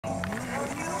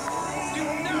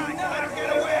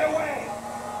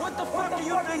fuck do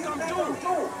you think I'm doing?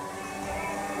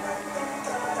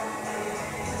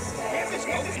 Can't this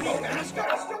go any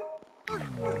faster? I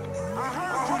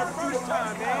heard you the first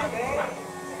time, man.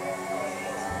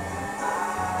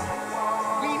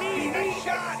 We need a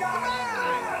shot! Come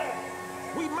on!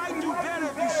 We might do better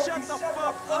if you shut the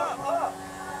fuck up.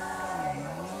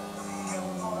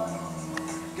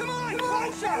 Come on,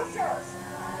 closer!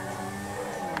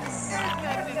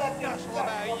 There's nothing special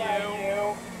about you.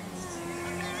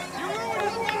 You ruined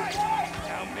his life!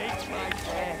 Now make my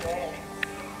bed.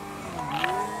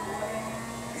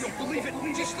 You don't believe it?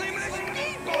 Just slamming a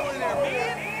speedball in there,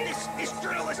 man! This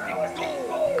journalistic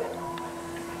gold!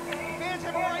 Fans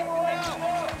have a right to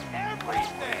know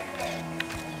everything!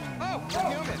 Oh, you're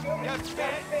human. You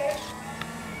fit.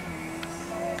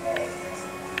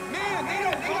 Man, they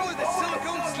don't call her the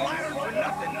silicone slattern for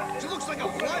nothing. She looks like a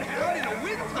bloodhound in a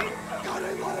wind tunnel. God, I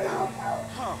love her.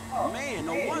 Huh, man,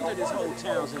 no wonder this whole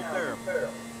town's in therapy.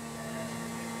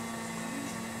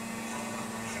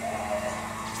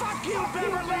 Fuck you,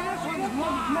 Beverly. This one's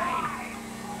mine.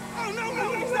 Oh,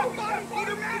 no, it's that bottom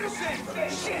feeder Madison.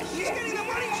 Shit, he's getting the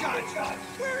money shots.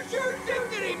 Where's your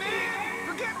dignity, man?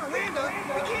 Forget Miranda.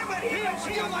 We can't let him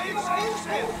steal my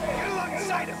exclusive. Get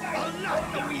alongside him. I'll knock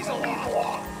the weasel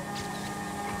off.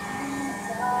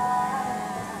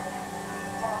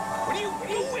 What are you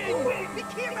doing? We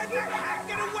can't let that hack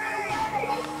get away.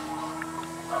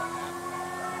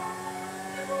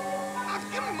 Oh,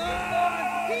 come on.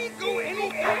 Can't go any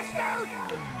faster.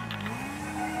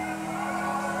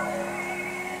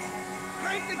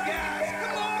 Crank the gas.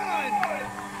 Come on.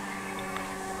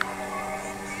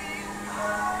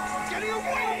 Getting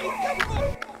away! Come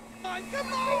on!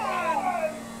 Come on!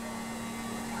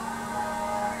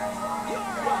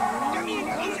 Get me in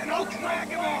close and I'll drag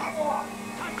him off!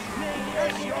 Touch me,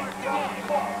 there's your dog!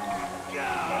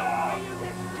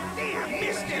 Damn,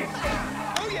 missed him!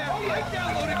 Oh yeah, I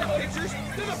downloaded the pictures!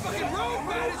 They're the fucking road,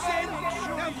 Madison!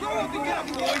 Now grow up and get a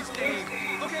boy's name!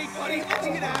 Okay, buddy, let's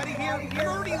get out of here. I'm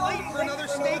already late for another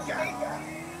stakeout.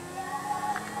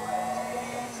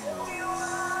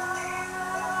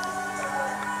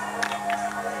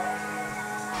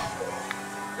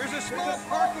 There's a small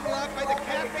parking lot by the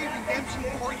Cafe Redemption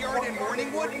Courtyard in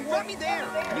Morningwood. Drop me there.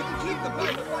 You can keep the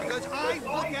bike because I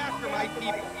look after my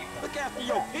people. Look after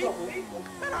your people?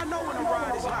 Man, I know when the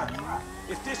ride is hot.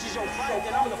 If this is your fight,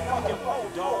 then I'm the fucking pole,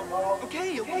 dog.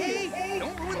 Okay.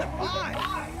 Don't ruin the vibe.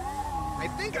 I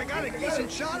think I got a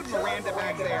decent shot of Miranda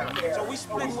back there. So we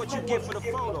split what you get for the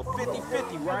photo,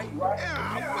 50-50, right?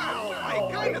 Yeah, well,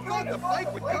 I kind of thought the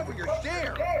bike would cover your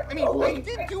share. I mean, I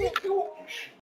did do...